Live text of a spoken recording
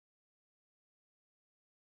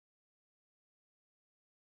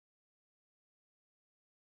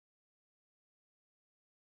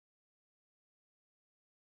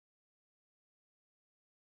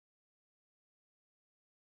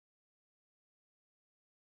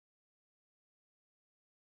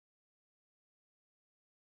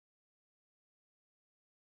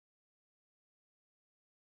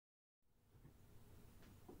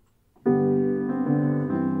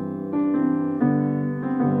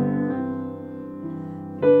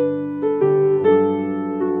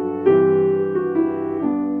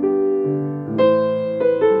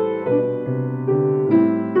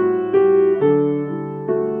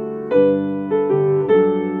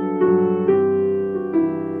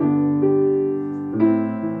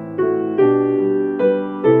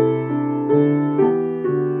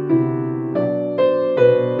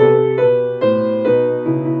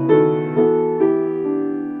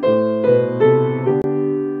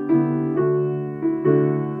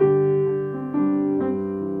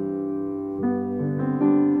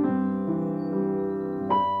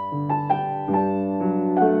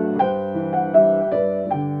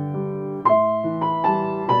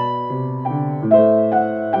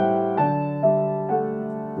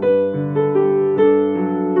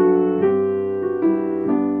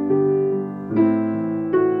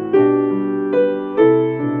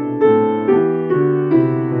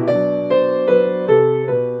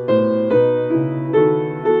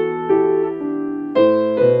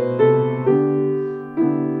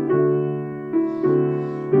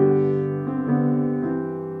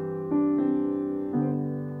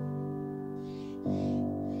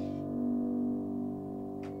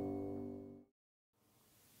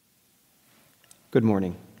Good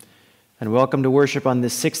morning, and welcome to worship on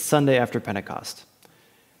this sixth Sunday after Pentecost.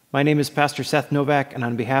 My name is Pastor Seth Novak, and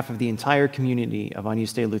on behalf of the entire community of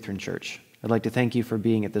Agnus Dei Lutheran Church, I'd like to thank you for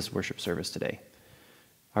being at this worship service today.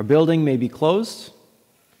 Our building may be closed,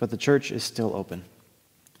 but the church is still open.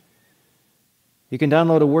 You can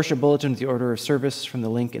download a worship bulletin with the order of service from the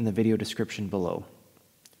link in the video description below.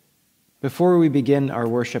 Before we begin our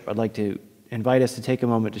worship, I'd like to invite us to take a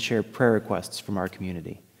moment to share prayer requests from our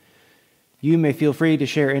community. You may feel free to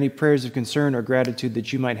share any prayers of concern or gratitude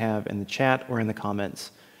that you might have in the chat or in the comments,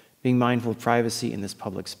 being mindful of privacy in this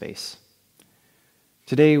public space.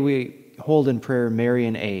 Today we hold in prayer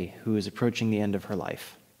Marion A., who is approaching the end of her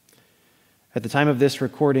life. At the time of this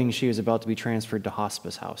recording, she is about to be transferred to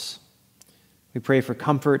hospice house. We pray for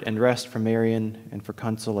comfort and rest for Marion and for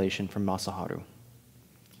consolation from Masaharu.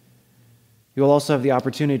 You will also have the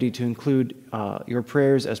opportunity to include your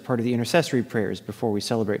prayers as part of the intercessory prayers before we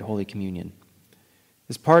celebrate Holy Communion.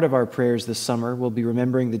 As part of our prayers this summer, we'll be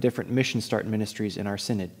remembering the different Mission Start ministries in our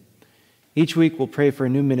synod. Each week, we'll pray for a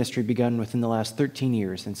new ministry begun within the last 13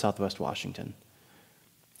 years in Southwest Washington.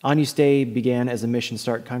 Agnus Dei began as a Mission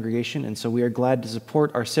Start congregation, and so we are glad to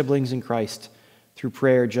support our siblings in Christ through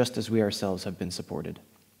prayer just as we ourselves have been supported.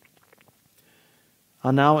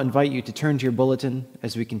 I'll now invite you to turn to your bulletin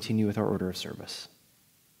as we continue with our order of service.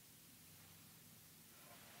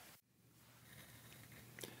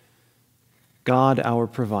 God, our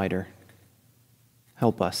provider,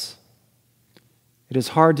 help us. It is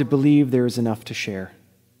hard to believe there is enough to share.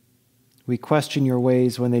 We question your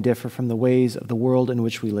ways when they differ from the ways of the world in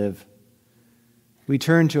which we live. We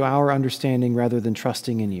turn to our understanding rather than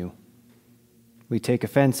trusting in you. We take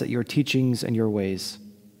offense at your teachings and your ways.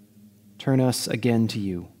 Turn us again to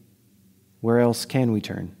you. Where else can we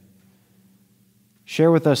turn?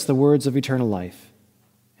 Share with us the words of eternal life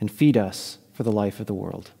and feed us for the life of the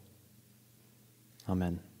world.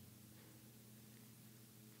 Amen.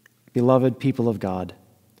 Beloved people of God,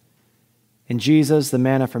 in Jesus, the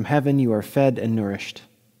manna from heaven, you are fed and nourished.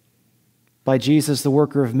 By Jesus, the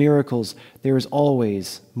worker of miracles, there is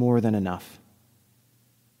always more than enough.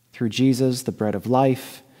 Through Jesus, the bread of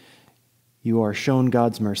life, you are shown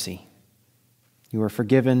God's mercy. You are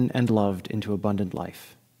forgiven and loved into abundant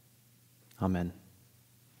life. Amen.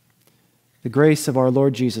 The grace of our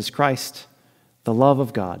Lord Jesus Christ, the love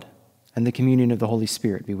of God, and the communion of the Holy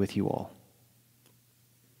Spirit be with you all.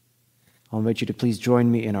 I'll invite you to please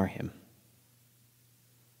join me in our hymn.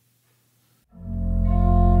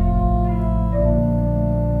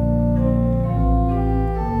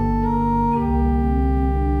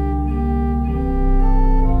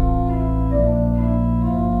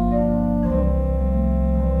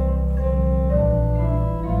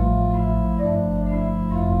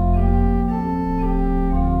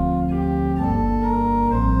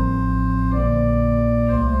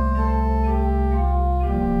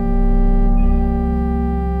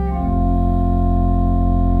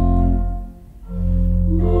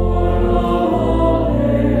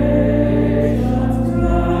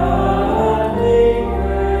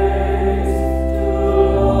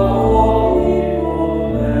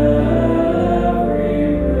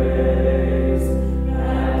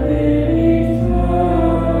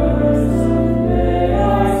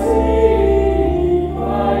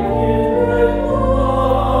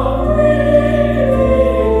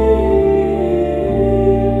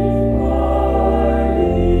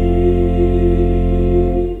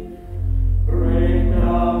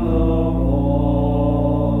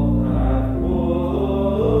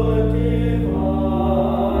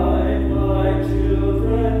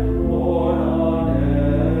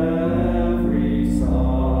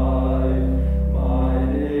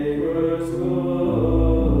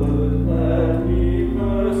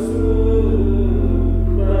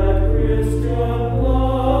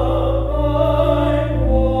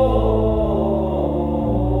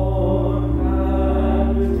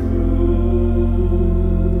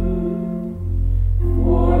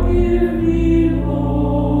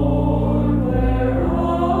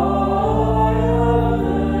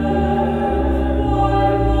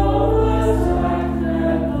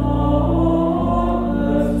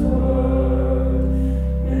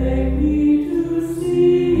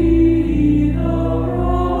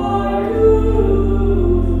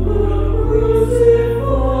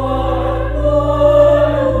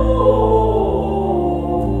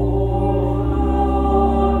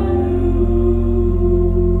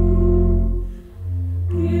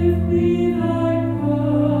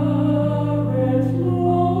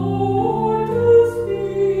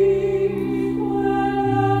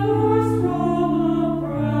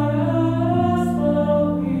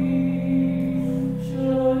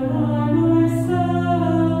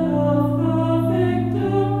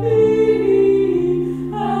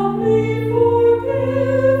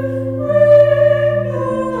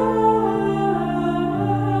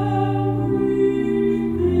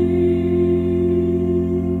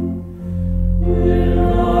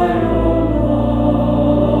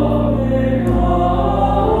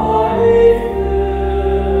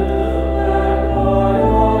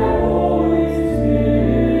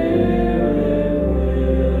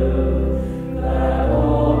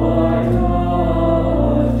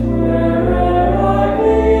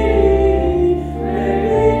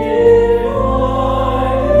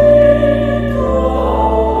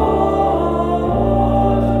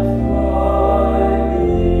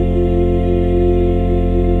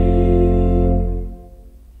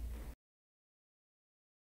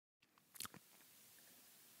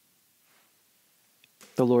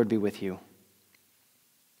 be with you.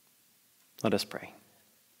 Let us pray.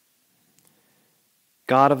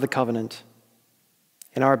 God of the covenant,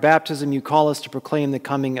 in our baptism you call us to proclaim the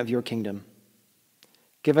coming of your kingdom.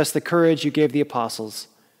 Give us the courage you gave the apostles,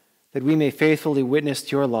 that we may faithfully witness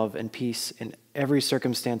to your love and peace in every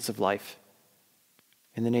circumstance of life.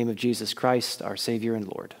 In the name of Jesus Christ, our Savior and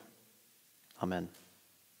Lord. Amen.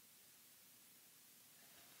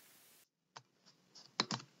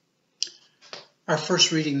 Our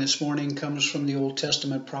first reading this morning comes from the Old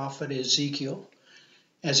Testament prophet Ezekeil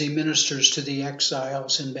as he ministers to the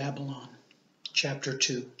exiles in Babylon. Chapter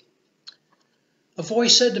 2. A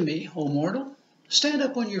voice said to me, O mortal, stand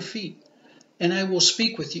up on your feet, and I will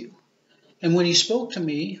speak with you. And when he spoke to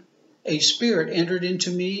me, a spirit entered into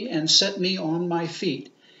me and set me on my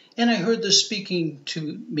feet. And I heard the speaking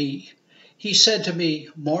to me. He said to me,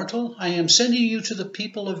 Mortal, I am sending you to the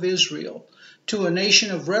people of Israel, to a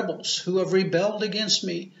nation of rebels who have rebelled against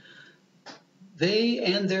me. They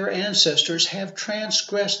and their ancestors have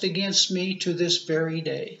transgressed against me to this very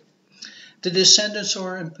day. The descendants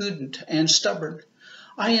are impudent and stubborn.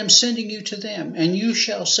 I am sending you to them, and you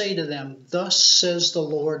shall say to them, Thus says the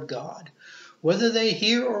Lord God. Whether they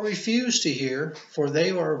hear or refuse to hear, for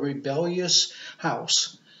they are a rebellious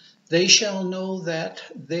house, they shall know that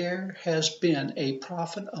there has been a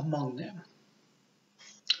prophet among them.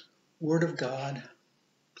 Word of God,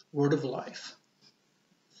 word of life.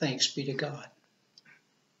 Thanks be to God.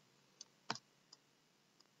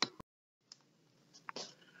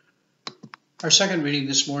 Our second reading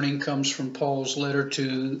this morning comes from Paul's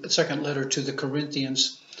second letter to the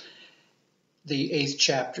Corinthians, the 8th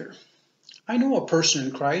chapter. I know a person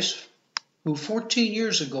in Christ who 14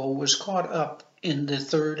 years ago was caught up in the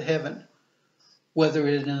third heaven. Whether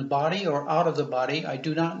in the body or out of the body, I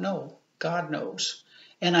do not know. God knows.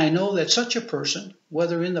 And I know that such a person,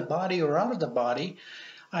 whether in the body or out of the body,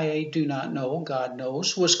 I do not know, God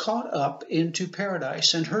knows, was caught up into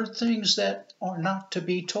paradise and heard things that are not to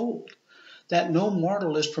be told, that no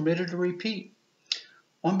mortal is permitted to repeat.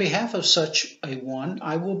 On behalf of such a one,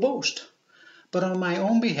 I will boast. But on my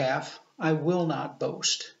own behalf, I will not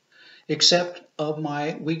boast, except of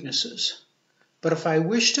my weaknesses. But if I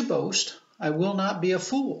wish to boast, I will not be a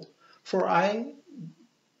fool, for I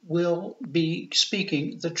will be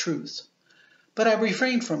speaking the truth. But I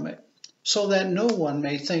refrain from it, so that no one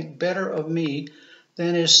may think better of me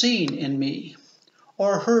than is seen in me,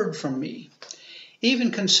 or heard from me,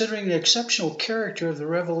 even considering the exceptional character of the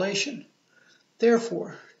revelation.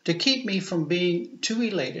 Therefore, to keep me from being too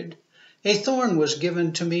elated, a thorn was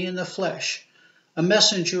given to me in the flesh, a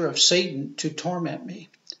messenger of Satan to torment me,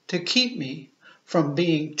 to keep me from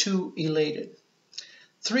being too elated.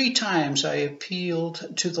 3 times I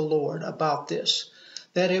appealed to the Lord about this,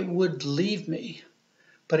 that it would leave me.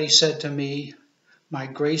 But he said to me, My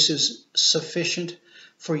grace is sufficient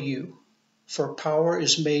for you, for power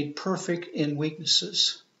is made perfect in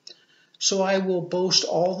weaknesses. So I will boast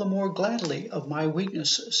all the more gladly of my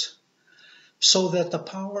weaknesses, so that the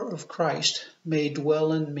power of Christ may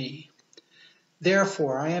dwell in me.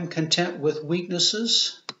 Therefore I am content with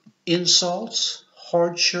weaknesses, insults,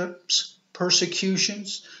 hardships,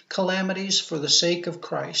 persecutions, calamities for the sake of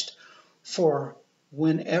Christ. For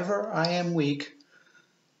whenever I am weak,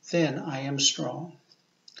 then I am strong.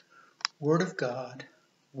 Word of God,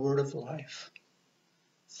 word of life.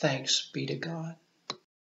 Thanks be to God.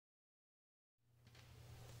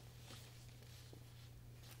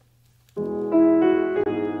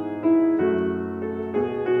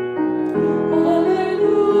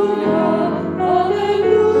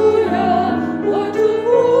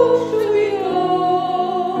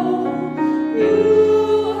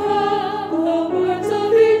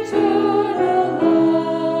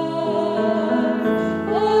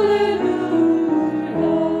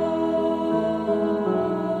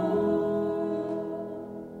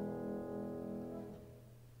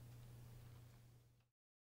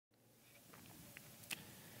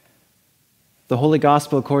 The Holy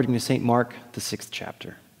Gospel according to St. Mark, the 6th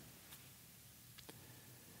chapter.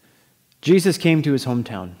 Jesus came to his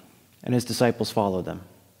hometown, and his disciples followed them.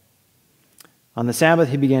 On the Sabbath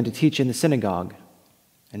he began to teach in the synagogue,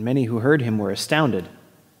 and many who heard him were astounded.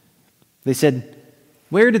 They said,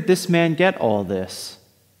 Where did this man get all this?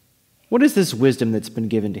 What is this wisdom that's been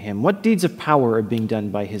given to him? What deeds of power are being done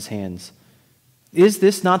by his hands? Is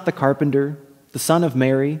this not the carpenter, the son of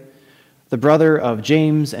Mary, the brother of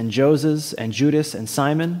James and Joses and Judas and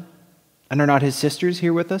Simon? And are not his sisters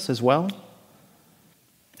here with us as well?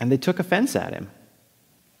 And they took offense at him.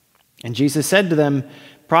 And Jesus said to them,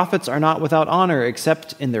 Prophets are not without honor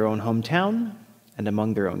except in their own hometown and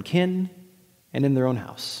among their own kin and in their own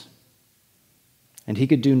house. and he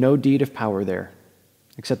could do no deed of power there,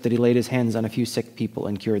 except that he laid his hands on a few sick people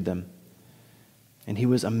and cured them. And he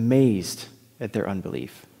was amazed at their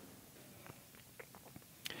unbelief.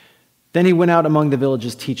 Then he went out among the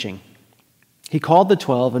villages teaching. He called the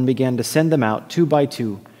 12 and began to send them out 2 by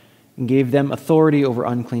 2 and gave them authority over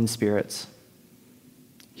unclean spirits.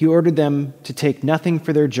 He ordered them to take nothing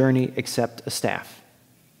for their journey except a staff.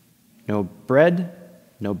 No bread,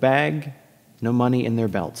 no bag, no money in their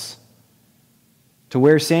belts. To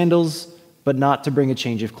wear sandals, but not to bring a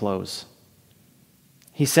change of clothes.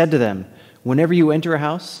 He said to them, "Whenever you enter a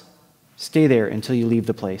house, stay there until you leave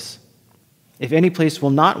the place. If any place will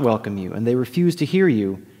not welcome you and they refuse to hear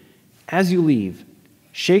you, as you leave,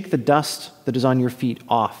 shake the dust that is on your feet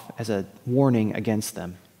off as a warning against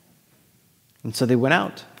them." And so they went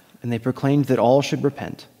out, and they proclaimed that all should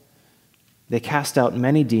repent. They cast out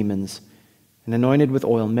many demons and anointed with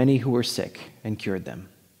oil many who were sick and cured them.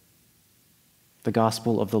 The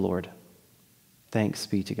Gospel of the Lord. Thanks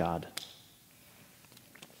be to God.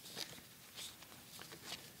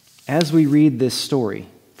 As we read this story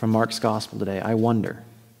from Mark's Gospel today, I wonder,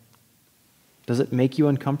 does it make you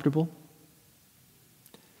uncomfortable?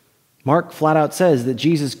 Mark flat out says that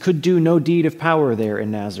Jesus could do no deed of power there in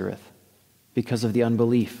Nazareth because of the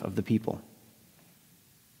unbelief of the people.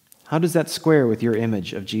 How does that square with your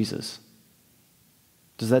image of Jesus?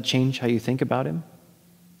 Does that change how you think about him?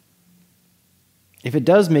 If it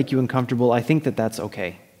does make you uncomfortable, I think that that's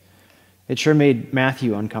okay. It sure made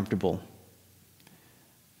Matthew uncomfortable.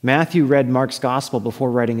 Matthew read Mark's gospel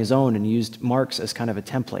before writing his own and used Mark's as kind of a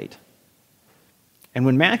template. And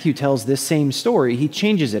when Matthew tells this same story, he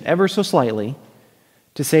changes it ever so slightly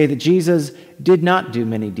to say that Jesus did not do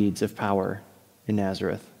many deeds of power in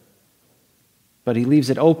Nazareth, but he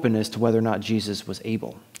leaves it open as to whether or not Jesus was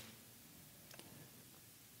able.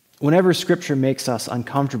 Whenever Scripture makes us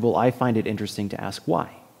uncomfortable, I find it interesting to ask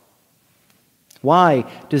why. Why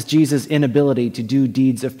does Jesus' inability to do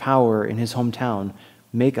deeds of power in his hometown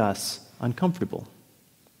make us uncomfortable?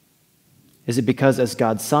 Is it because as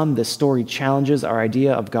God's Son, this story challenges our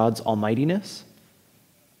idea of God's almightiness?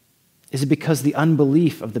 Is it because the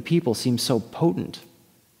unbelief of the people seems so potent?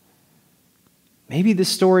 Maybe this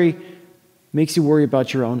story makes you worry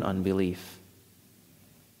about your own unbelief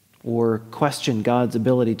or question God's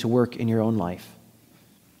ability to work in your own life.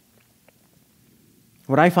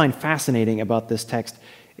 What I find fascinating about this text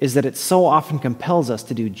is that it so often compels us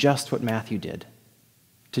to do just what Matthew did,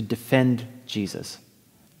 to defend Jesus.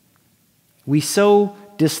 We so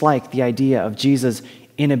dislike the idea of Jesus'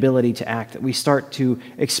 inability to act that we start to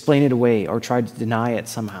explain it away or try to deny it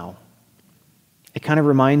somehow. It kind of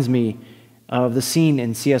reminds me of the scene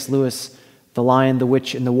in C.S. Lewis' The Lion, the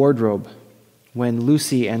Witch, and the Wardrobe, when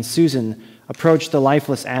Lucy and Susan approach the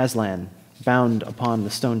lifeless Aslan bound upon the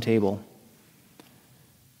stone table.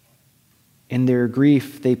 In their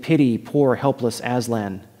grief, they pity poor, helpless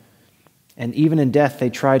Aslan, and even in death, they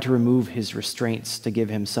try to remove his restraints to give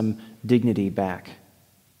him some dignity back.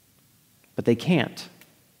 But they can't,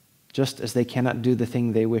 just as they cannot do the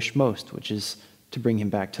thing they wish most, which is to bring him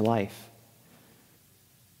back to life.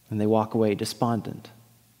 And they walk away despondent.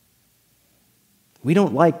 We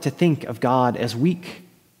don't like to think of God as weak,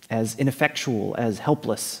 as ineffectual, as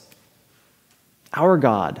helpless. Our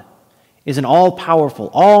God is an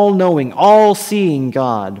all-powerful, all-knowing, all-seeing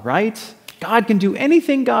God, right? God can do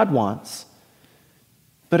anything God wants.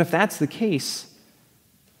 But if that's the case,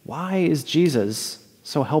 why is Jesus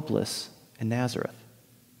so helpless in Nazareth?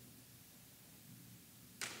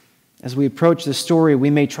 As we approach this story,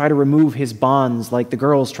 we may try to remove his bonds like the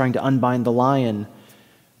girls trying to unbind the lion,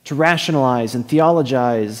 to rationalize and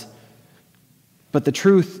theologize, but the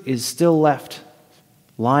truth is still left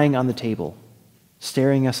lying on the table,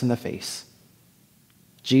 staring us in the face.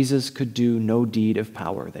 Jesus could do no deed of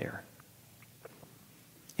power there.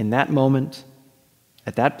 In that moment,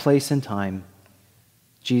 at that place and time,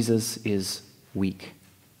 Jesus is weak.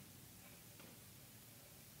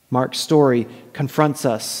 Mark's story confronts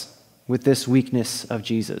us with this weakness of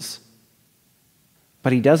Jesus,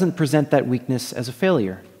 but he doesn't present that weakness as a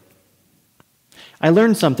failure. I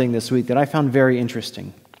learned something this week that I found very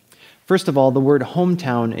interesting. First of all, the word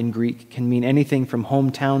hometown in Greek can mean anything from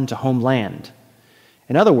hometown to homeland.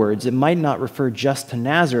 In other words, it might not refer just to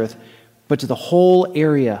Nazareth, but to the whole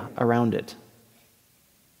area around it.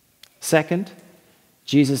 Second,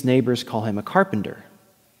 Jesus' neighbors call him a carpenter.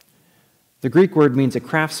 The Greek word means a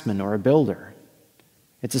craftsman or a builder.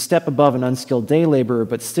 It's a step above an unskilled day laborer,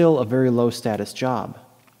 but still a very low-status job.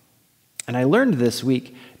 And I learned this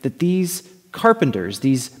week that these carpenters,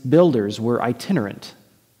 these builders, were itinerant,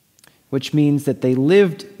 which means that they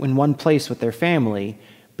lived in one place with their family,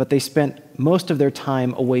 but they spent most of their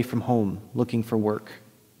time away from home looking for work.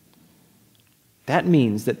 That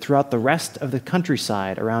means that throughout the rest of the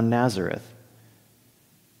countryside around Nazareth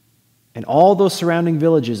and all those surrounding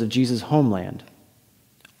villages of Jesus' homeland,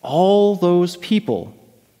 all those people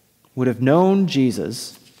would have known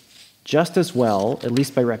Jesus just as well, at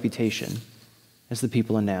least by reputation, as the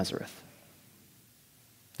people in Nazareth.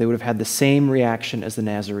 They would have had the same reaction as the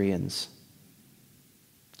Nazareans.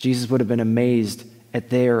 Jesus would have been amazed at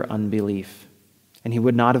their unbelief, and he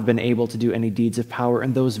would not have been able to do any deeds of power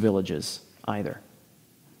in those villages either.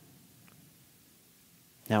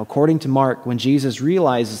 Now, according to Mark, when Jesus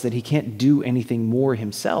realizes that he can't do anything more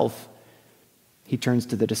himself, he turns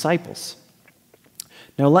to the disciples.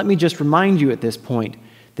 Now, let me just remind you at this point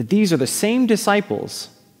that these are the same disciples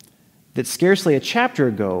that scarcely a chapter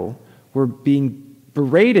ago were being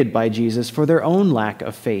berated by Jesus for their own lack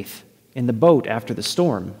of faith in the boat after the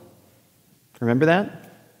storm. Remember that?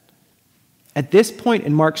 At this point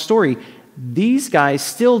in Mark's story, these guys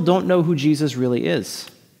still don't know who Jesus really is.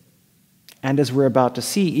 And as we're about to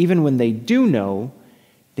see, even when they do know,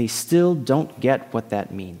 they still don't get what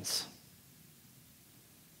that means.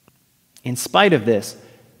 In spite of this,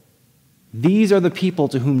 these are the people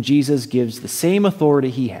to whom Jesus gives the same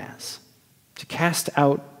authority he has to cast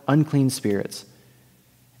out unclean spirits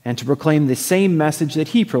and to proclaim the same message that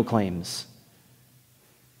he proclaims,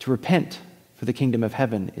 to repent, for the kingdom of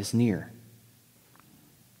heaven is near.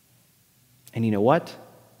 And you know what?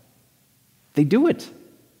 They do it.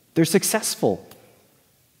 They're successful.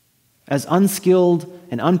 As unskilled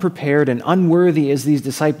and unprepared and unworthy as these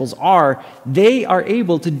disciples are, they are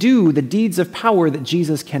able to do the deeds of power that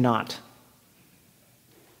Jesus cannot.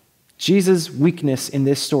 Jesus' weakness in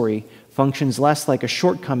this story functions less like a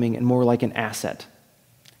shortcoming and more like an asset,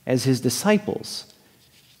 as his disciples,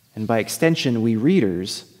 and by extension we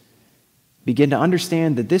readers, begin to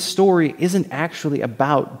understand that this story isn't actually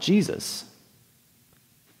about Jesus.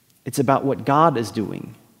 It's about what God is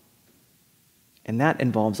doing, and that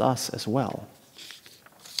involves us as well.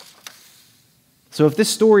 So if this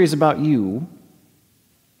story is about you,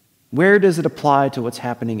 where does it apply to what's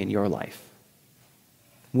happening in your life?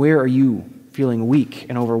 Where are you feeling weak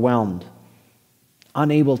and overwhelmed,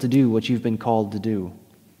 unable to do what you've been called to do?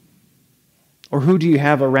 Or who do you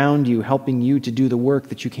have around you helping you to do the work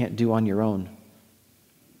that you can't do on your own?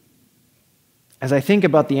 As I think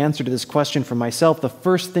about the answer to this question for myself, the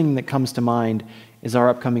first thing that comes to mind is our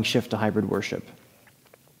upcoming shift to hybrid worship.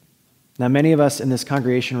 Now, many of us in this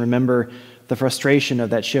congregation remember the frustration of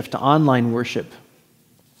that shift to online worship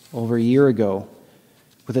over a year ago,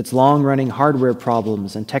 with its long-running hardware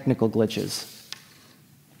problems and technical glitches.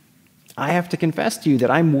 I have to confess to you that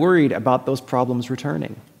I'm worried about those problems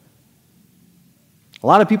returning. A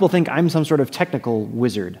lot of people think I'm some sort of technical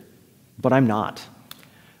wizard, but I'm not.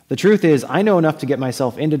 The truth is, I know enough to get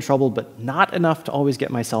myself into trouble, but not enough to always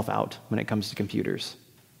get myself out when it comes to computers.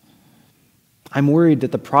 I'm worried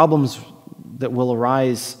that the problems that will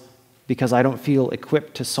arise because I don't feel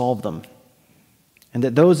equipped to solve them, and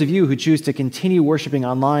that those of you who choose to continue worshiping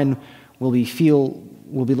online will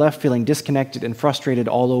be left feeling disconnected and frustrated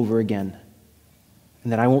all over again,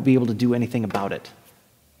 and that I won't be able to do anything about it.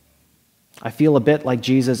 I feel a bit like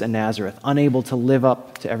Jesus in Nazareth, unable to live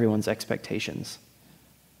up to everyone's expectations.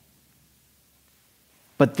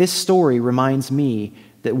 But this story reminds me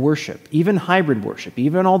that worship, even hybrid worship,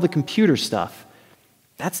 even all the computer stuff,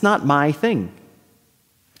 that's not my thing.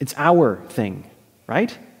 It's our thing,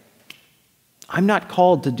 right? I'm not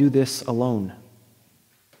called to do this alone.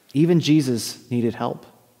 Even Jesus needed help.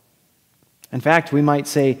 In fact, we might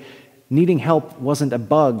say needing help wasn't a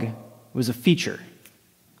bug, it was a feature.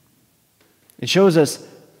 It shows us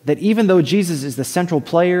that even though Jesus is the central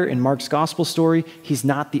player in Mark's gospel story, he's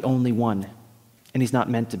not the only one, and he's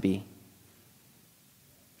not meant to be.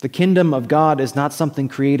 The kingdom of God is not something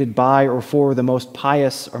created by or for the most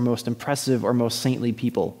pious or most impressive or most saintly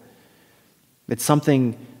people. It's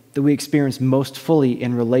something that we experience most fully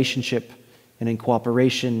in relationship and in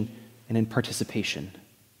cooperation and in participation.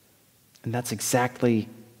 And that's exactly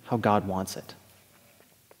how God wants it.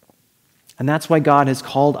 And that's why God has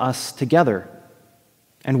called us together,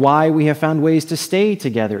 and why we have found ways to stay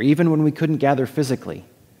together, even when we couldn't gather physically.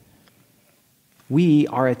 We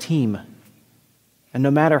are a team, and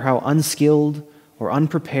no matter how unskilled or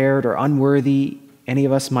unprepared or unworthy any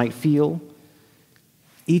of us might feel,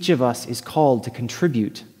 each of us is called to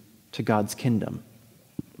contribute to God's kingdom.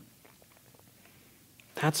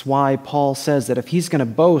 That's why Paul says that if he's going to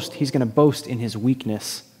boast in his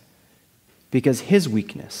weakness, because his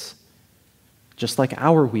weakness, just like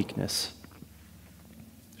our weakness,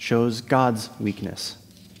 shows God's weakness.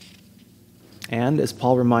 And as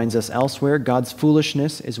Paul reminds us elsewhere, God's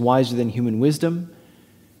foolishness is wiser than human wisdom,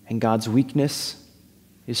 and God's weakness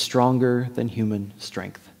is stronger than human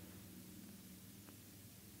strength.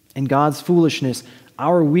 In God's foolishness,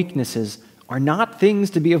 our weaknesses are not things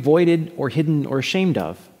to be avoided or hidden or ashamed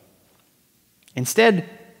of. Instead,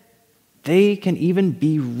 they can even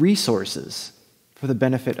be resources for the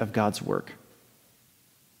benefit of God's work.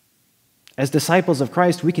 As disciples of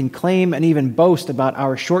Christ, we can claim and even boast about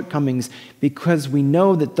our shortcomings because we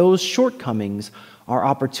know that those shortcomings are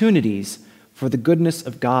opportunities for the goodness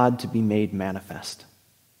of God to be made manifest.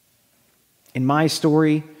 In my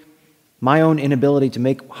story, my own inability to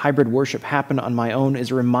make hybrid worship happen on my own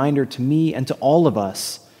is a reminder to me and to all of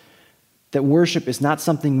us that worship is not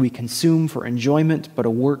something we consume for enjoyment, but a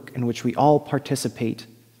work in which we all participate,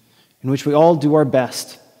 in which we all do our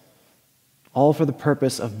best, all for the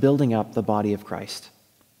purpose of building up the body of Christ.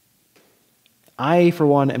 I, for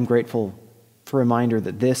one, am grateful for a reminder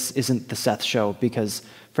that this isn't the Seth show, because,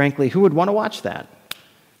 frankly, who would want to watch that?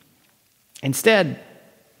 Instead,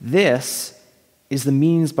 this is the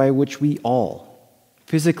means by which we all,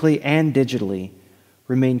 physically and digitally,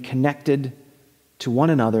 remain connected to one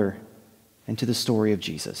another and to the story of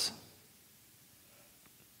Jesus.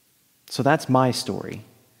 So that's my story,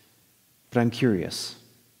 but I'm curious.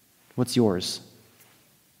 What's yours?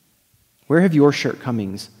 Where have your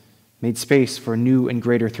shortcomings made space for new and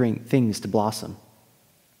greater things to blossom?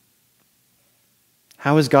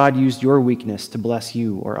 How has God used your weakness to bless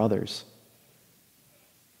you or others?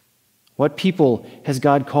 What people has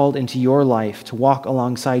God called into your life to walk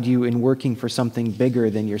alongside you in working for something bigger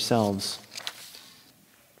than yourselves?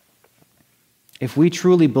 If we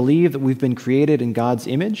truly believe that we've been created in God's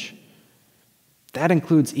image, that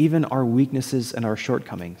includes even our weaknesses and our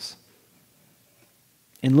shortcomings.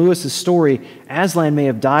 In Lewis's story, Aslan may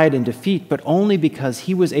have died in defeat, but only because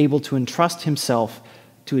he was able to entrust himself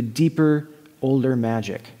to a deeper, older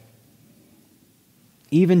magic.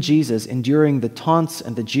 Even Jesus, enduring the taunts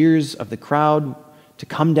and the jeers of the crowd to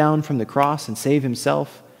come down from the cross and save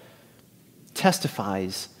himself,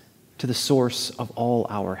 testifies to the source of all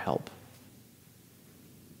our help.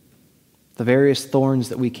 The various thorns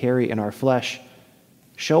that we carry in our flesh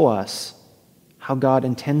show us how God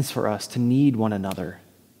intends for us to need one another,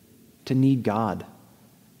 to need God.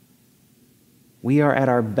 We are at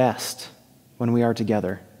our best when we are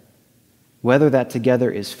together, whether that together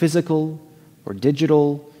is physical or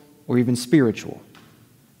digital or even spiritual,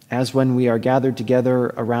 as when we are gathered together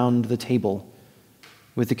around the table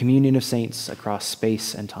with the communion of saints across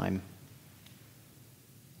space and time.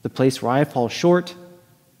 The place where I fall short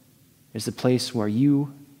is the place where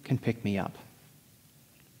you can pick me up.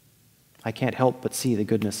 I can't help but see the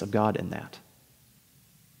goodness of God in that.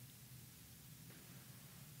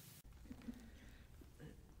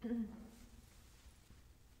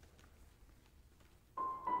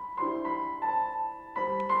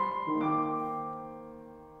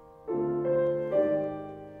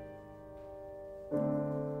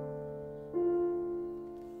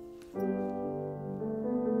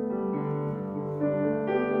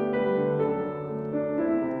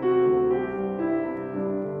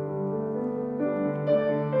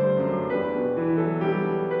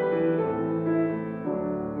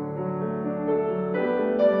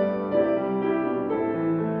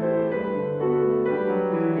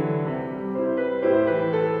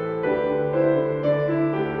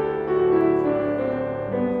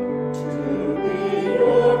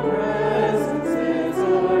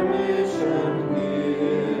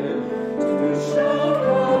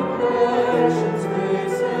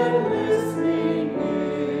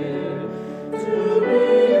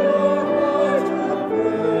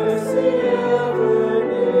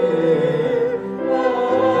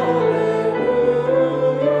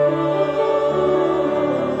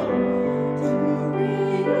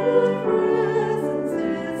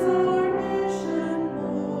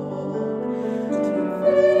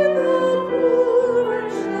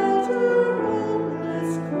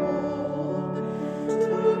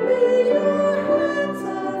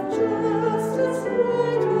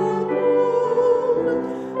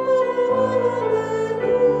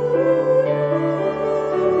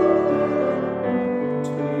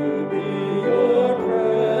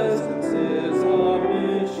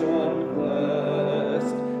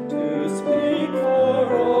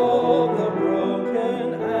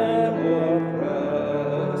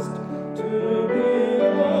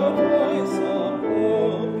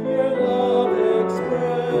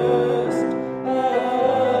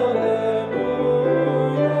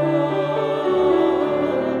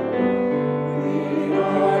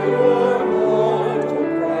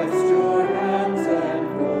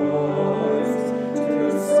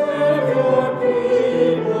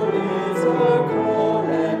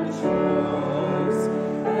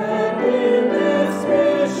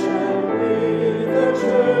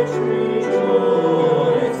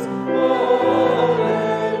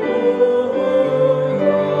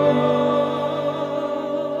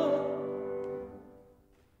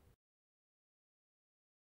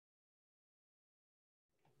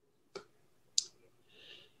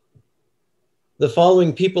 The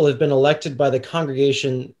following people have been elected by the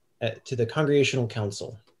congregation to the Congregational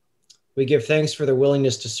Council. We give thanks for their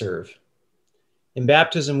willingness to serve. In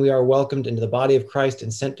baptism, we are welcomed into the body of Christ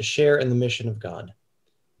and sent to share in the mission of God.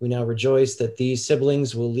 We now rejoice that these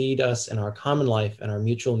siblings will lead us in our common life and our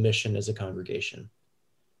mutual mission as a congregation.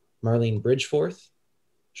 Marlene Bridgeforth,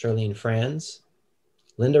 Charlene Franz,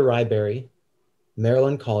 Linda Ryberry,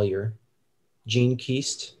 Marilyn Colyar, Jean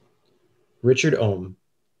Keast, Richard Ohm,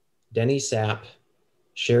 Denny Sapp,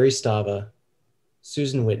 Sherry Stava,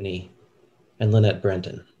 Susan Whitney, and Lynette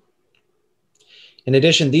Brenton. In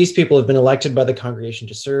addition, these people have been elected by the congregation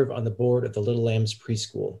to serve on the board of the Little Lambs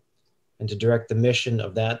Preschool and to direct the mission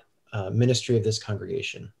of that ministry of this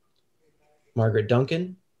congregation. Margaret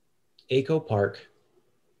Duncan, Aiko Park,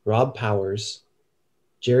 Rob Powers,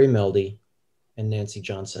 Jerry Meldy, and Nancy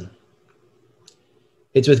Johnson.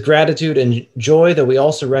 It's with gratitude and joy that we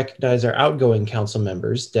also recognize our outgoing council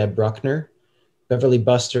members, Deb Bruckner, Beverly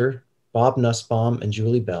Buster, Bob Nussbaum, and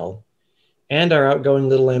Julie Bell, and our outgoing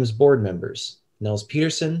Little Lambs board members, Nels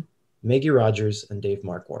Peterson, Maggie Rogers, and Dave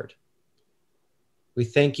Marquardt. We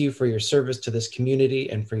thank you for your service to this community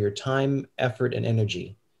and for your time, effort, and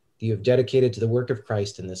energy that you have dedicated to the work of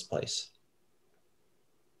Christ in this place.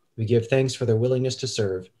 We give thanks for their willingness to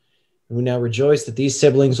serve, and we now rejoice that these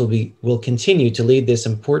siblings will continue to lead these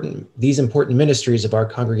important ministries of our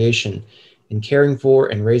congregation in caring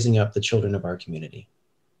for and raising up the children of our community.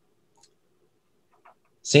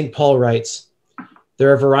 St. Paul writes,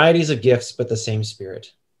 "There are varieties of gifts, but the same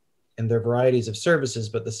Spirit, and there are varieties of services,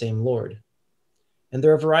 but the same Lord. And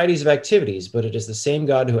there are varieties of activities, but it is the same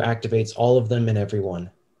God who activates all of them in every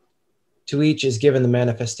one. To each is given the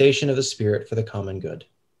manifestation of the Spirit for the common good."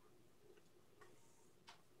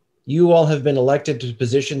 You all have been elected to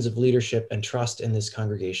positions of leadership and trust in this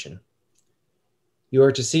congregation. You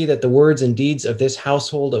are to see that the words and deeds of this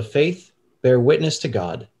household of faith bear witness to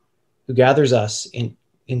God, who gathers us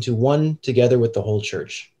into one together with the whole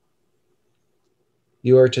church.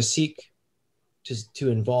 You are to seek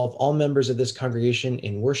to involve all members of this congregation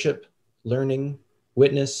in worship, learning,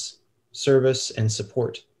 witness, service, and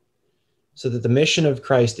support, so that the mission of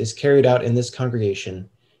Christ is carried out in this congregation,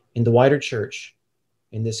 in the wider church,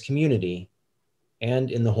 in this community,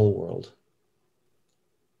 and in the whole world.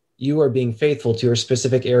 You are being faithful to your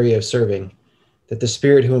specific area of serving, that the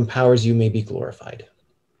Spirit who empowers you may be glorified.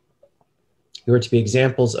 You are to be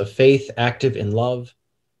examples of faith active in love,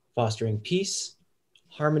 fostering peace,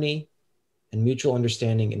 harmony, and mutual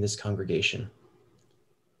understanding in this congregation.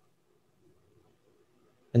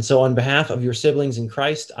 And so on behalf of your siblings in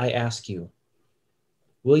Christ, I ask you,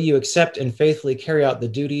 will you accept and faithfully carry out the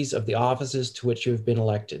duties of the offices to which you have been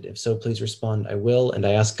elected? If so, please respond, "I will," and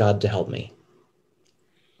I ask God to help me.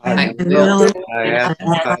 I will. I ask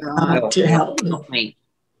God to help me.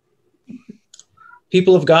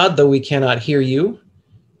 People of God, though we cannot hear you,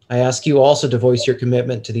 I ask you also to voice your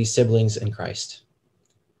commitment to these siblings in Christ.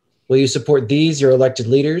 Will you support these, your elected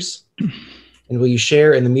leaders? And will you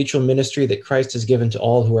share in the mutual ministry that Christ has given to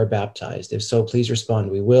all who are baptized? If so, please respond,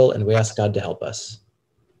 "We will," and we ask God to help us.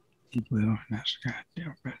 Will, ask God to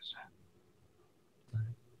help us.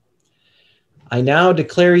 I now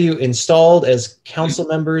declare you installed as council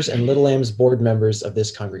members and Little Lambs board members of this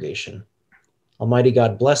congregation. Almighty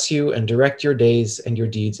God bless you and direct your days and your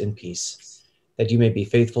deeds in peace, that you may be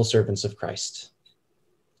faithful servants of Christ.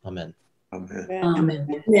 Amen. Amen.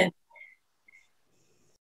 Amen. Amen.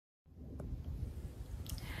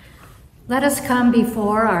 Let us come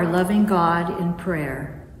before our loving God in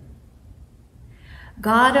prayer.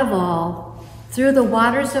 God of all, through the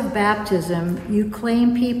waters of baptism, you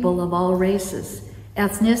claim people of all races,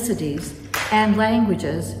 ethnicities, and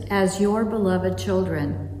languages as your beloved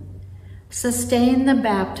children. Sustain the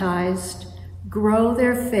baptized, grow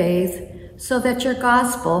their faith, so that your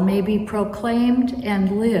gospel may be proclaimed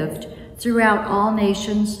and lived throughout all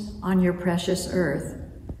nations on your precious earth.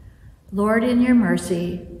 Lord, in your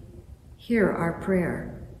mercy, hear our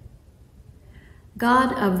prayer.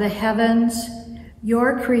 God of the heavens,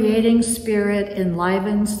 your creating spirit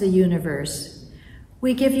enlivens the universe.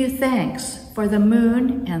 We give you thanks for the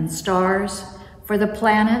moon and stars, for the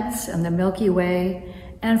planets and the Milky Way,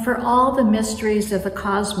 and for all the mysteries of the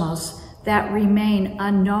cosmos that remain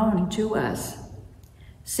unknown to us.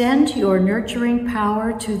 Send your nurturing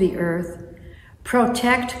power to the earth,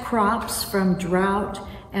 protect crops from drought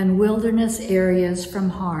and wilderness areas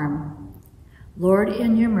from harm. Lord,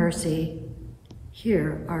 in your mercy,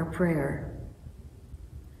 hear our prayer.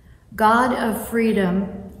 God of freedom,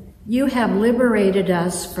 you have liberated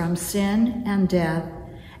us from sin and death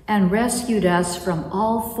and rescued us from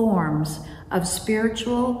all forms of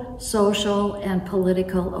spiritual, social, and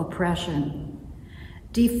political oppression.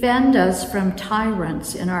 Defend us from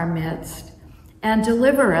tyrants in our midst, and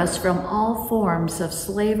deliver us from all forms of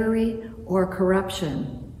slavery or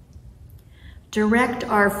corruption. Direct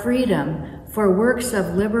our freedom for works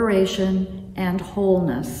of liberation and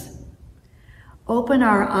wholeness. Open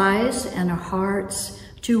our eyes and our hearts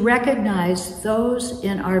to recognize those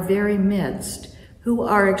in our very midst who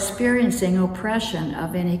are experiencing oppression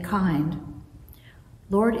of any kind.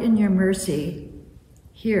 Lord, in your mercy,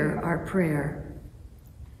 hear our prayer.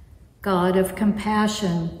 God of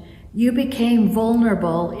compassion, you became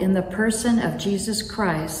vulnerable in the person of Jesus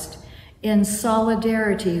Christ in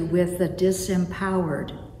solidarity with the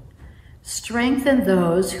disempowered. Strengthen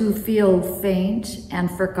those who feel faint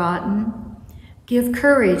and forgotten. Give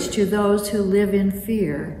courage to those who live in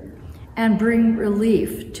fear, and bring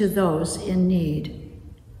relief to those in need.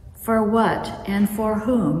 For what and for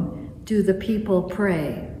whom do the people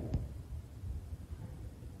pray?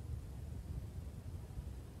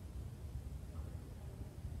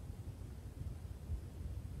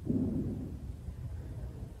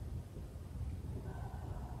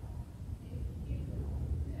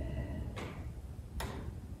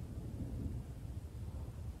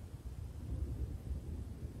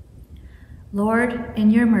 Lord,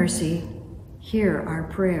 in your mercy, hear our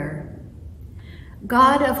prayer.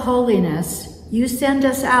 God of holiness, you send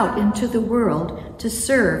us out into the world to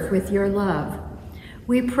serve with your love.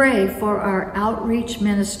 We pray for our outreach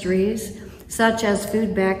ministries, such as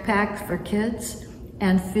Food Backpacks for Kids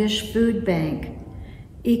and Fish Food Bank.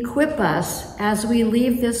 Equip us as we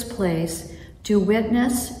leave this place to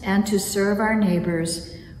witness and to serve our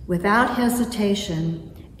neighbors without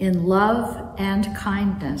hesitation in love and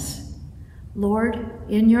kindness. Lord,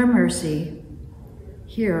 in your mercy,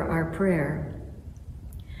 hear our prayer.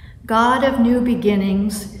 God of new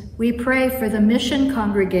beginnings, we pray for the mission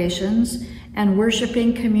congregations and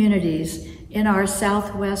worshiping communities in our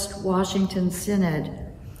Southwest Washington Synod.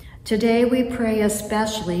 Today we pray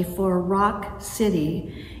especially for Rock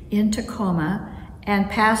City in Tacoma and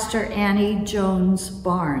Pastor Annie Jones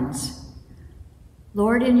Barnes.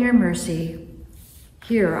 Lord, in your mercy,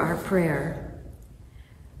 hear our prayer.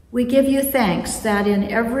 We give you thanks that in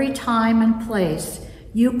every time and place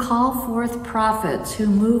you call forth prophets who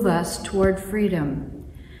move us toward freedom.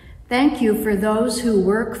 Thank you for those who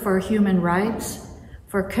work for human rights,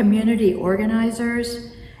 for community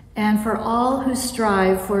organizers, and for all who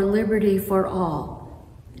strive for liberty for all.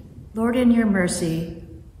 Lord, in your mercy,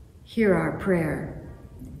 hear our prayer.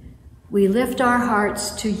 We lift our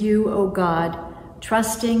hearts to you, O God,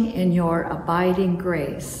 trusting in your abiding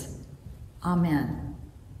grace. Amen.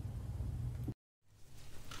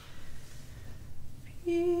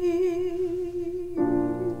 Leave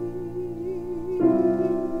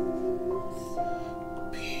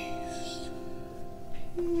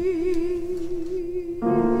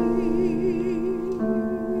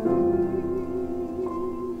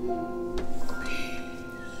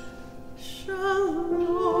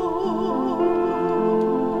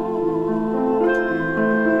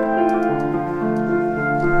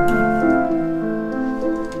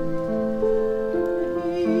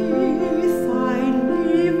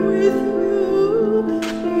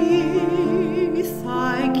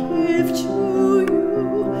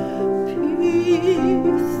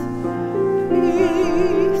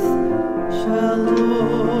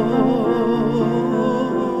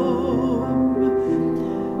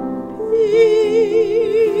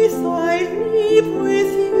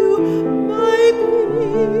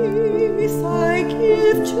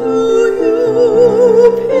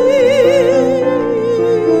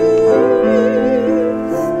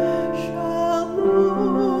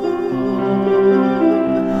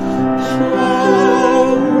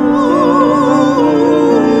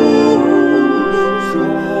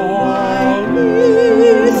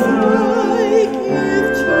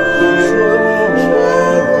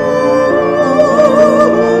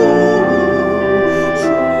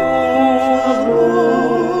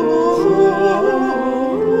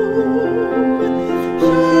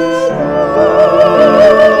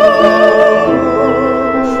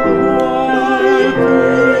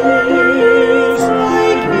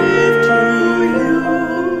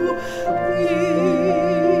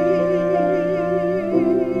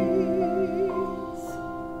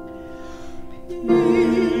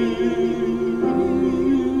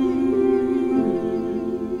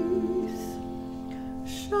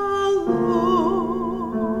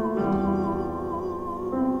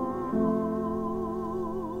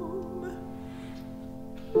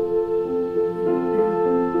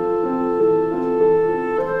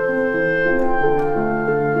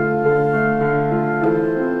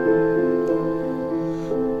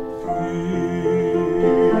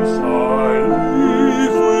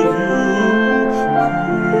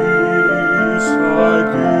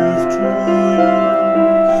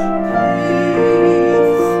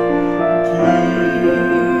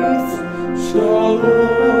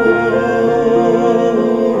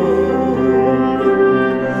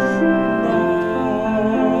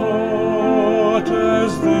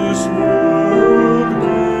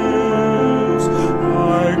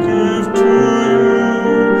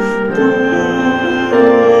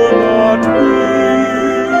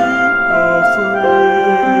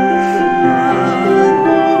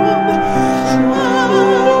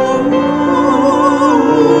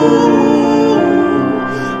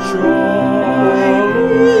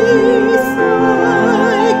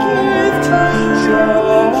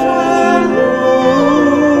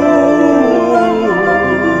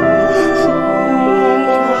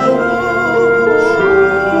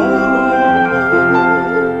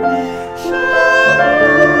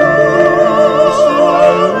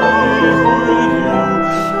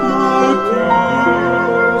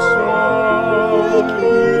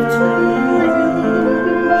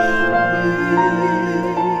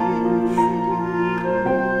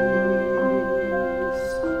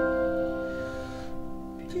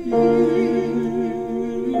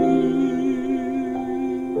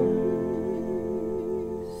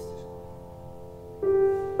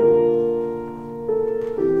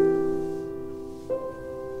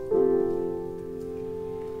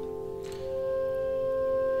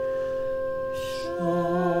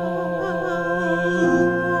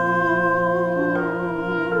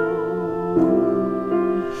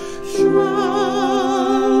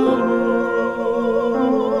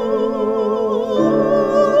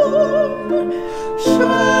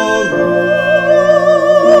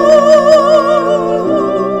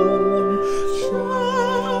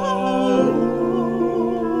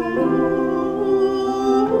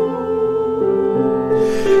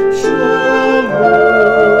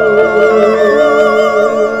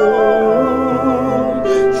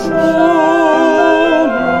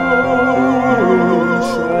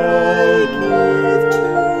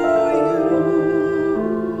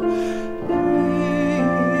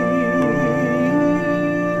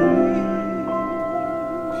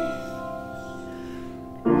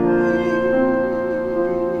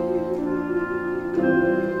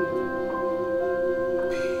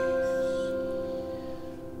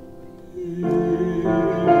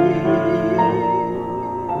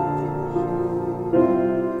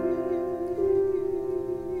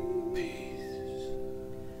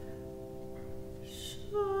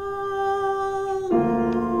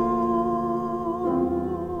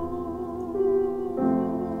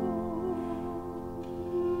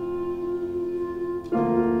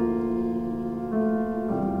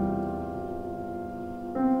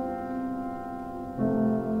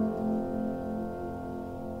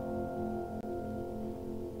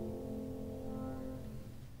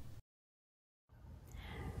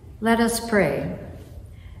Let us pray.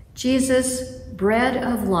 Jesus, bread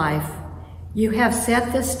of life, you have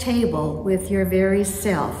set this table with your very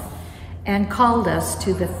self and called us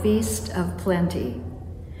to the feast of plenty.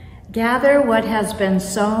 Gather what has been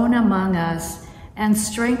sown among us and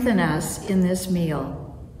strengthen us in this meal.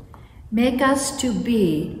 Make us to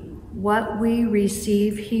be what we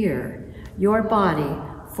receive here, your body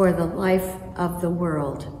for the life of the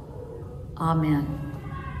world. Amen.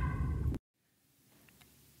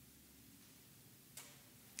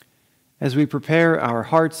 As we prepare our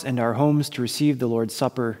hearts and our homes to receive the Lord's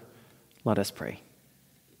Supper, let us pray.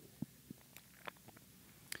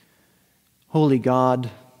 Holy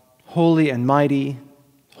God, holy and mighty,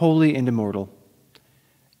 holy and immortal,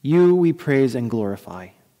 you we praise and glorify.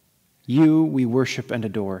 You we worship and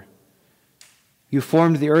adore. You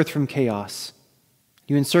formed the earth from chaos.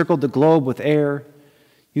 You encircled the globe with air.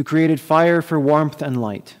 You created fire for warmth and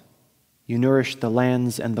light. You nourished the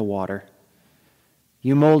lands and the water.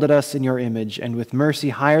 You molded us in your image, and with mercy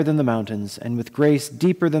higher than the mountains, and with grace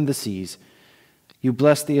deeper than the seas, you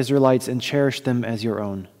blessed the Israelites and cherished them as your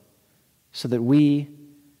own, so that we,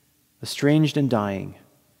 estranged and dying,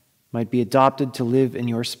 might be adopted to live in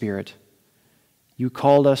your Spirit. You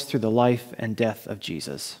called us through the life and death of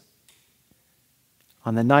Jesus.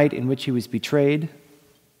 On the night in which he was betrayed,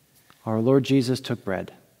 our Lord Jesus took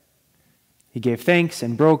bread. He gave thanks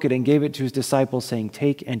and broke it and gave it to his disciples, saying,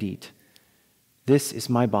 "Take and eat. This is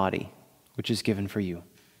my body, which is given for you.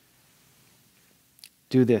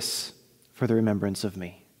 Do this for the remembrance of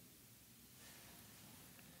me."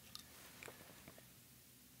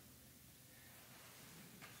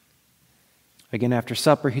 Again, after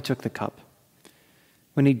supper, he took the cup.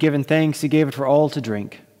 When he'd given thanks, he gave it for all to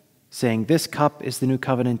drink, saying, "This cup is the new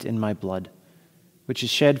covenant in my blood, which is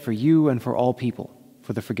shed for you and for all people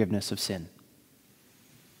for the forgiveness of sin.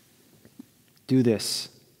 Do this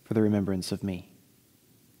for the remembrance of me."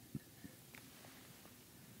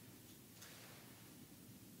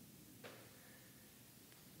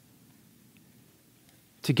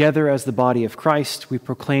 Together as the body of Christ, we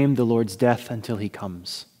proclaim the Lord's death until he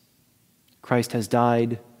comes. Christ has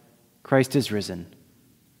died. Christ is risen.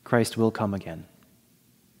 Christ will come again.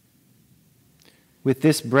 With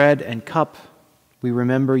this bread and cup, we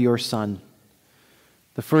remember your Son,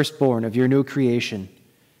 the firstborn of your new creation.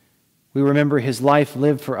 We remember his life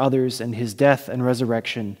lived for others and his death and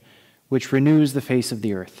resurrection, which renews the face of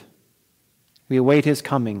the earth. We await his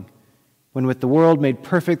coming, when with the world made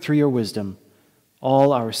perfect through your wisdom,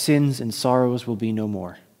 all our sins and sorrows will be no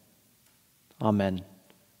more. Amen.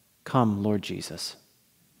 Come, Lord Jesus.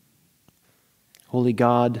 Holy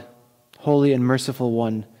God, holy and merciful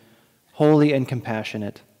one, holy and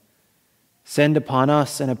compassionate, send upon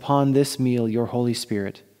us and upon this meal your Holy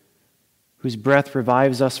Spirit, whose breath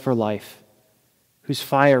revives us for life, whose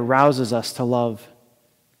fire rouses us to love.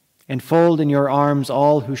 Enfold in your arms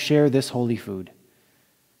all who share this holy food.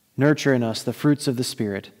 Nurture in us the fruits of the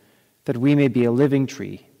Spirit, that we may be a living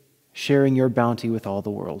tree, sharing your bounty with all the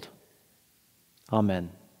world.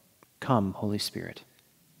 Amen. Come, Holy Spirit.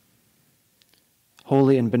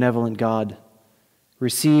 Holy and benevolent God,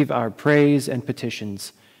 receive our praise and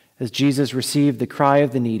petitions as Jesus received the cry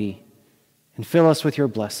of the needy, and fill us with your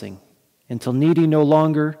blessing, until needy no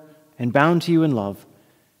longer and bound to you in love,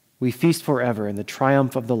 we feast forever in the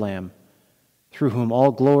triumph of the Lamb, through whom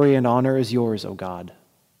all glory and honor is yours, O God,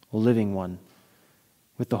 O living one,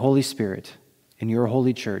 with the Holy Spirit, in your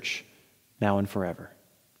holy church, now and forever.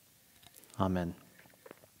 Amen.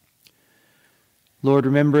 Lord,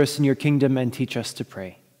 remember us in your kingdom and teach us to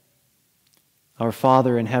pray. Our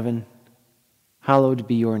Father in heaven, hallowed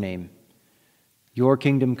be your name. Your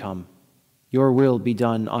kingdom come, your will be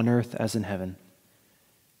done on earth as in heaven.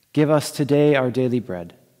 Give us today our daily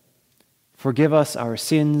bread. Forgive us our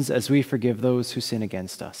sins as we forgive those who sin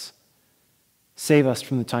against us. Save us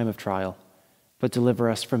from the time of trial, but deliver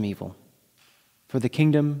us from evil. For the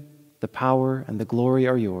kingdom, the power, and the glory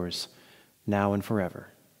are yours, now and forever.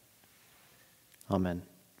 Amen.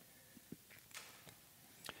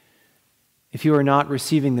 If you are not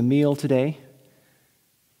receiving the meal today,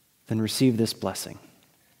 then receive this blessing.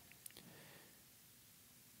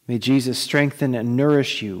 May Jesus strengthen and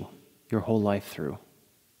nourish you your whole life through.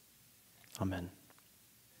 Amen.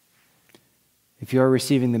 If you are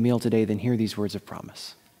receiving the meal today, then hear these words of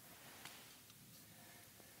promise.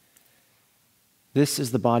 This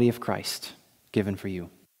is the body of Christ, given for you.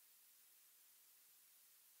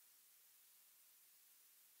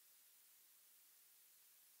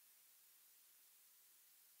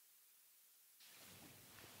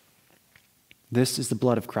 This is the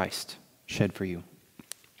blood of Christ, shed for you.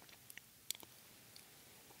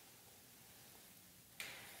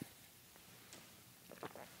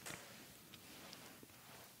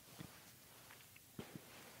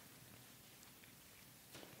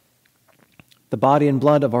 the body and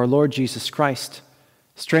blood of our Lord Jesus Christ,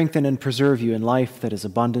 strengthen and preserve you in life that is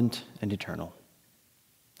abundant and eternal.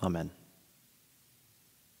 Amen.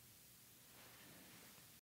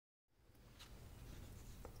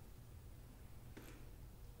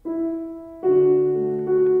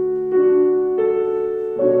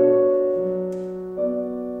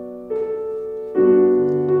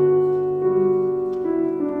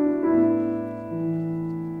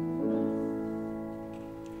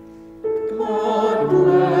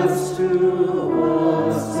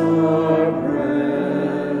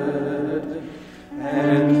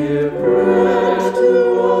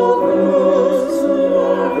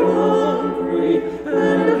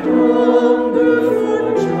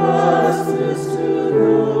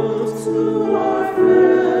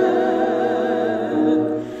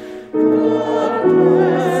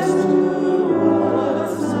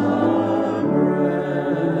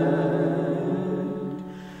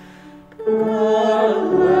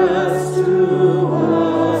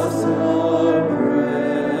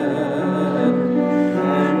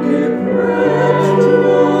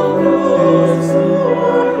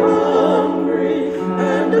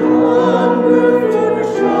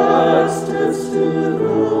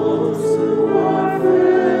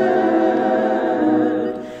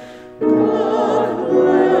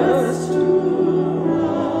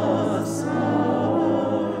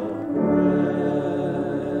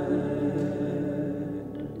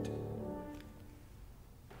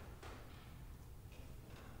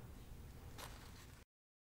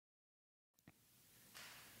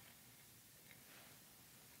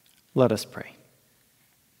 Let us pray.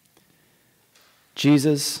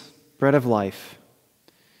 Jesus, bread of life,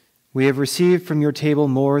 we have received from your table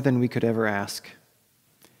more than we could ever ask.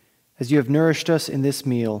 As you have nourished us in this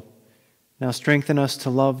meal, now strengthen us to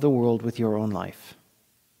love the world with your own life.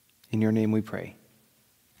 In your name we pray.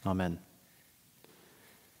 Amen.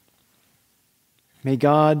 May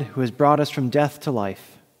God, who has brought us from death to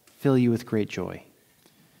life, fill you with great joy.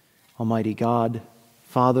 Almighty God,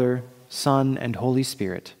 Father, Son, and Holy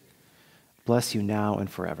Spirit, bless you now and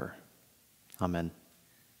forever. Amen.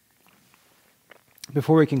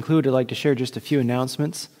 Before we conclude, I'd like to share just a few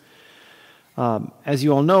announcements. As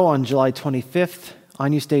you all know, on July 25th,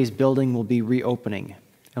 Agnus Dei's building will be reopening,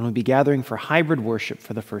 and we'll be gathering for hybrid worship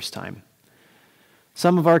for the first time.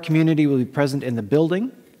 Some of our community will be present in the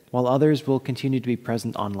building, while others will continue to be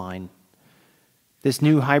present online. This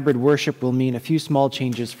new hybrid worship will mean a few small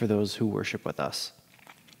changes for those who worship with us.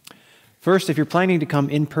 First, if you're planning to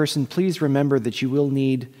come in person, please remember that you will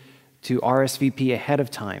need to RSVP ahead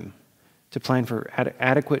of time to plan for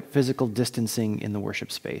adequate physical distancing in the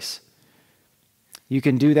worship space. You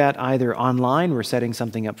can do that either online, we're setting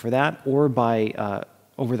something up for that, or by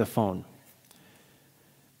over the phone.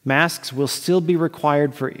 Masks will still be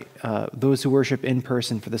required for those who worship in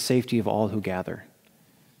person for the safety of all who gather.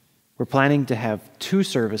 We're planning to have 2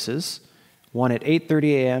 services, one at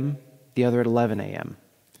 8:30 a.m., the other at 11 a.m.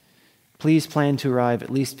 Please plan to arrive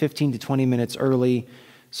at least 15 to 20 minutes early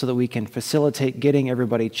so that we can facilitate getting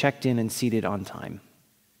everybody checked in and seated on time.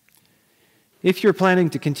 If you're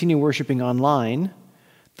planning to continue worshiping online,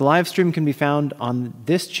 the live stream can be found on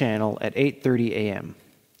this channel at 8:30 a.m.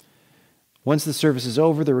 Once the service is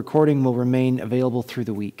over, the recording will remain available through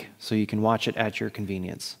the week, so you can watch it at your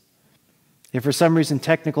convenience. If for some reason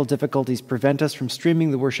technical difficulties prevent us from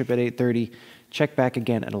streaming the worship at 8:30, check back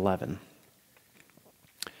again at 11.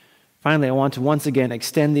 Finally, I want to once again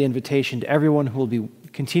extend the invitation to everyone who will be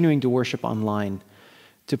continuing to worship online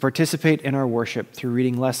to participate in our worship through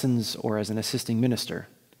reading lessons or as an assisting minister.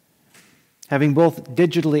 Having both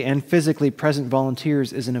digitally and physically present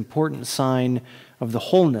volunteers is an important sign of the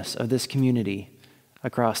wholeness of this community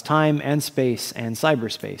across time and space and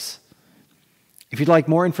cyberspace. If you'd like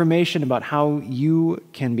more information about how you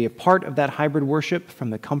can be a part of that hybrid worship from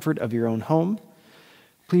the comfort of your own home,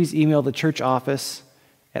 please email the church office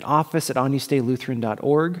at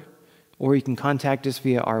office@agnusdeilutheran.org, or you can contact us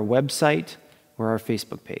via our website or our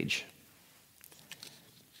Facebook page.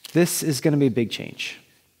 This is going to be a big change,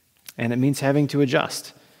 and it means having to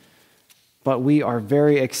adjust. But we are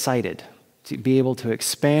very excited to be able to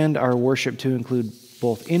expand our worship to include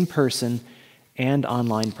both in-person and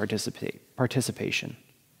online participation.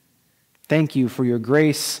 Thank you for your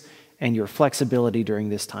grace and your flexibility during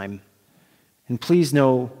this time. And please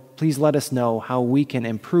let us know how we can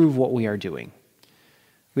improve what we are doing.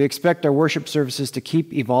 We expect our worship services to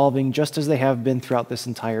keep evolving just as they have been throughout this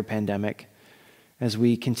entire pandemic, as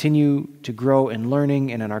we continue to grow in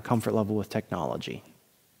learning and in our comfort level with technology.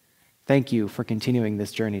 Thank you for continuing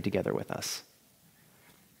this journey together with us.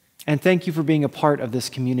 And thank you for being a part of this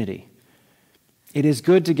community. It is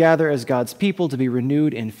good to gather as God's people to be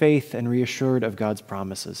renewed in faith and reassured of God's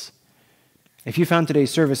promises. If you found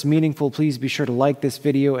today's service meaningful, please be sure to like this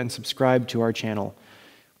video and subscribe to our channel,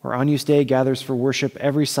 where On-Use Day gathers for worship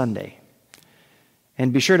every Sunday.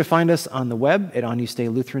 And be sure to find us on the web at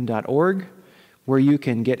onusedaylutheran.org, where you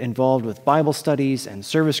can get involved with Bible studies and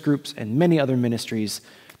service groups and many other ministries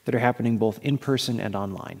that are happening both in person and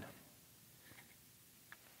online.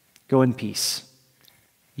 Go in peace.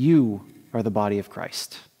 You are the body of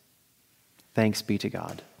Christ. Thanks be to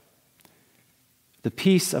God. The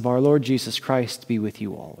peace of our Lord Jesus Christ be with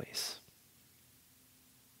you always.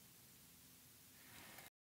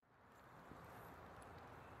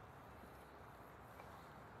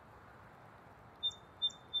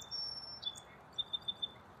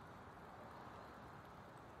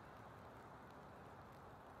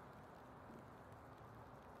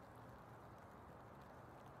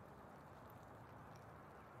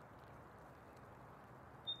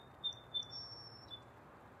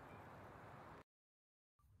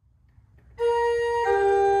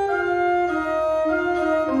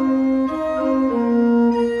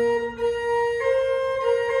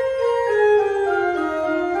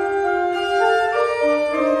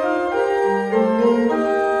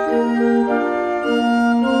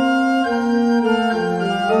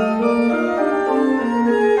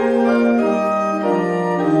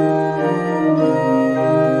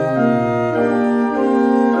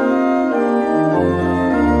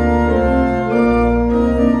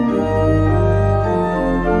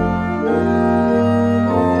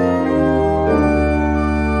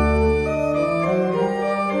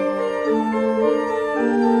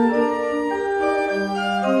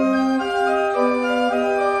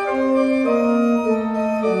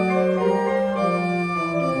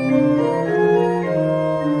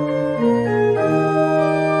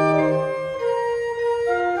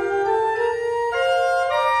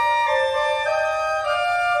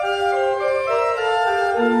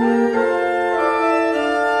 Thank you.